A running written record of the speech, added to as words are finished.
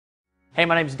Hey,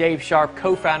 my name is Dave Sharpe,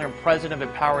 co-founder and president of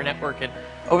Empower Network, and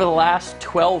over the last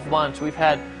 12 months we've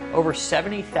had over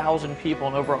 70,000 people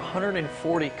in over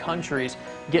 140 countries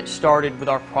get started with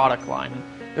our product line.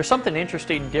 And there's something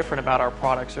interesting and different about our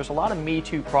products. There's a lot of Me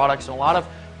Too products and a lot of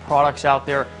products out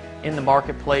there in the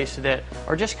marketplace that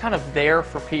are just kind of there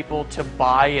for people to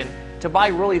buy, and to buy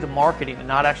really the marketing and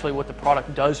not actually what the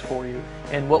product does for you.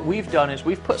 And what we've done is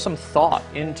we've put some thought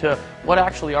into what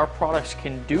actually our products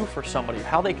can do for somebody,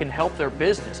 how they can help their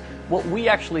business, what we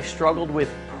actually struggled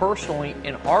with personally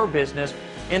in our business,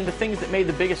 and the things that made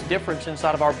the biggest difference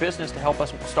inside of our business to help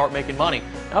us start making money.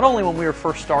 Not only when we were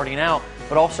first starting out,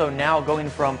 but also now going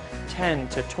from 10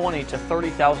 to 20 to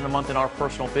 30,000 a month in our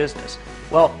personal business.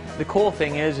 Well, the cool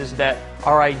thing is that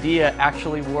our idea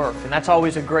actually worked, and that's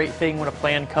always a great thing when a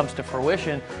plan comes to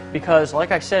fruition, because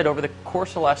like I said, over the course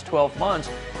of the last 12 months,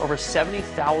 over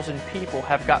 70,000 people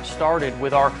have got started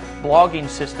with our blogging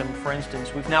system. For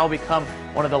instance, we've now become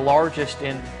one of the largest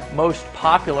and most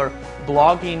popular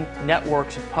blogging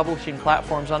networks and publishing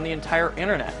platforms on the entire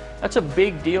internet. That's a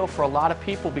big deal for a lot of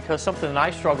people, because something that I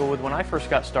struggled with when I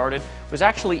first got started was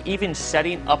actually even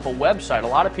setting up a website. A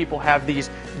lot of people have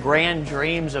these grand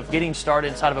dreams of getting started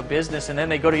inside of a business, and then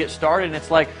they go to get started and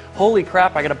it's like, holy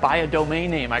crap, I got to buy a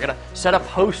domain name, I got to set up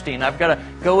hosting, I've got to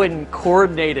go in and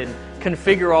coordinate and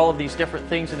configure all of these different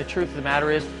things. And the truth of the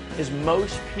matter is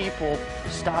most people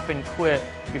stop and quit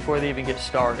before they even get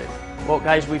started. Well,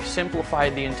 guys, we've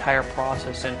simplified the entire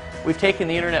process, and we've taken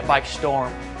the internet by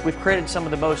storm. We've created some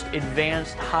of the most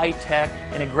advanced, high-tech,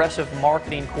 and aggressive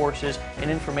marketing courses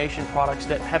and information products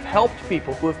that have helped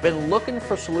people who have been looking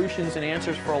for solutions and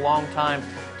answers for a long time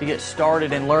to get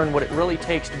started and learn what it really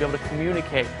takes to be able to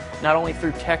communicate, not only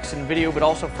through text and video, but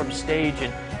also from stage,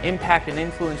 and impact and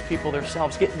influence people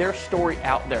themselves, get their story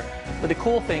out there. But the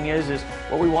cool thing is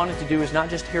what we wanted to do is not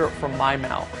just hear it from my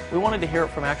mouth. We wanted to hear it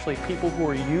from actually people who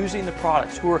are using the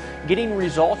products, who are getting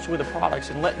results with the products,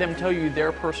 and let them tell you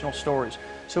their personal stories.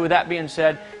 So with that being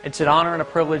said, it's an honor and a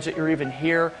privilege that you're even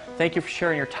here. Thank you for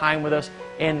sharing your time with us,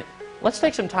 and let's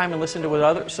take some time and listen to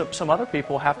what some other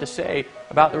people have to say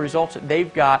about the results that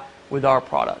they've got with our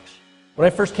products. When I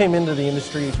first came into the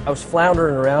industry, I was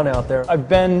floundering around out there. I've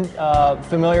been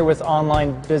familiar with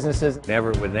online businesses.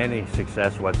 Never with any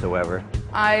success whatsoever.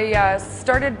 I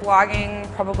started blogging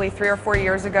probably 3 or 4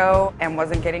 years ago and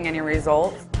wasn't getting any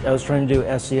results. I was trying to do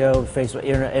SEO, Facebook,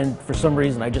 internet, and for some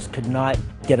reason I just could not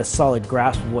get a solid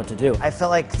grasp of what to do. I felt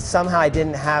like somehow I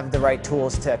didn't have the right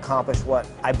tools to accomplish what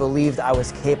I believed I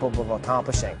was capable of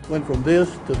accomplishing. Went from this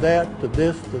to that to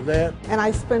this to that. And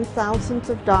I spent thousands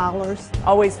of dollars.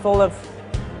 Always full of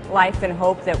life and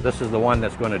hope that this is the one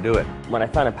that's going to do it. When I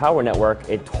found Empower Network,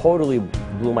 it totally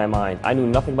blew my mind. I knew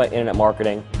nothing about internet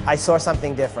marketing. I saw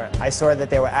something different. I saw that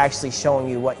they were actually showing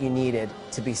you what you needed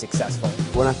to be successful.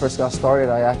 When I first got started,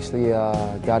 I actually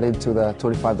got into the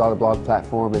 $25 blog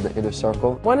platform in the inner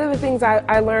circle. One of the things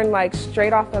I learned like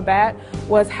straight off the bat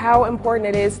was how important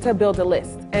it is to build a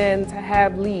list and to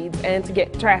have leads and to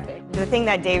get traffic. The thing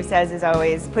that Dave says is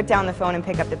always put down the phone and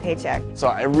pick up the paycheck. So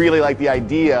I really like the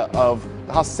idea of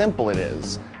how simple it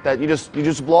is, that you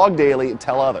just blog daily and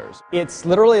tell others. It's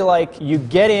literally like you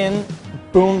get in,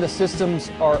 boom, the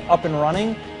systems are up and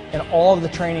running, and all of the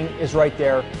training is right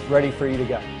there, ready for you to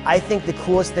go. I think the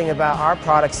coolest thing about our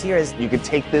products here is you could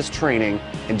take this training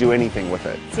and do anything with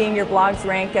it. seeing your blogs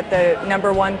rank at the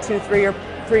number 1, 2, 3, or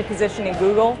 3 position in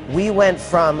Google. we went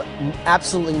from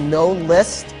absolutely no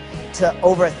list to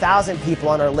over 1,000 people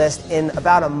on our list in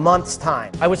about a month's time.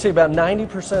 I would say about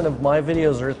 90% of my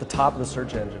videos are at the top of the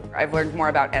search engine. I've learned more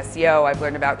about SEO, I've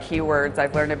learned about keywords,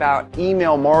 I've learned about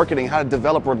Email marketing, how to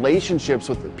develop relationships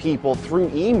with people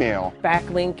through email.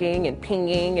 Backlinking and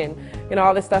pinging and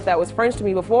all this stuff that was French to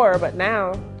me before, but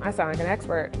now I sound like an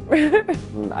expert.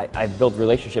 I've built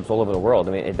relationships all over the world.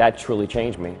 I mean, that truly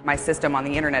changed me. my system on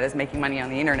the internet is making money on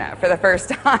the internet for the first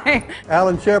time.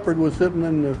 Alan Shepard was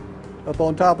sitting up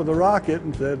on top of the rocket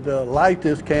and said, light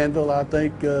this candle. I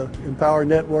think Empower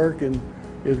Network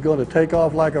is going to take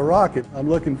off like a rocket. I'm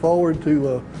looking forward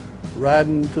to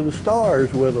riding to the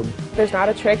stars with them. There's not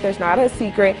a trick, there's not a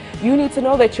secret. You need to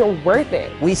know that you're worth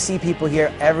it. We see people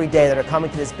here every day that are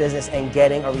coming to this business and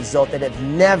getting a result that have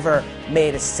never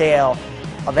made a sale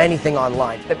of anything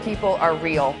online. The people are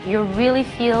real. You really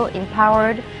feel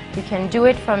empowered. You can do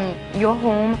it from your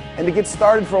home. And to get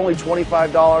started for only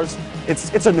 $25,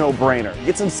 it's a no-brainer.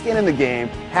 Get some skin in the game,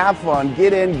 have fun,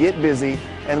 get in, get busy,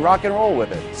 and rock and roll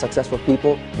with it. Successful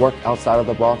people work outside of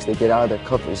the box. They get out of their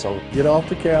comfort zone. Get off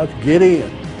the couch, get in.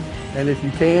 And if you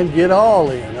can, get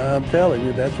all in. I'm telling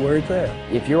you, that's where it's at.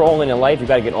 If you're all in life, you've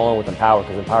got to get all in with Empower,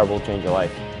 because Empower will change your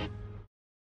life.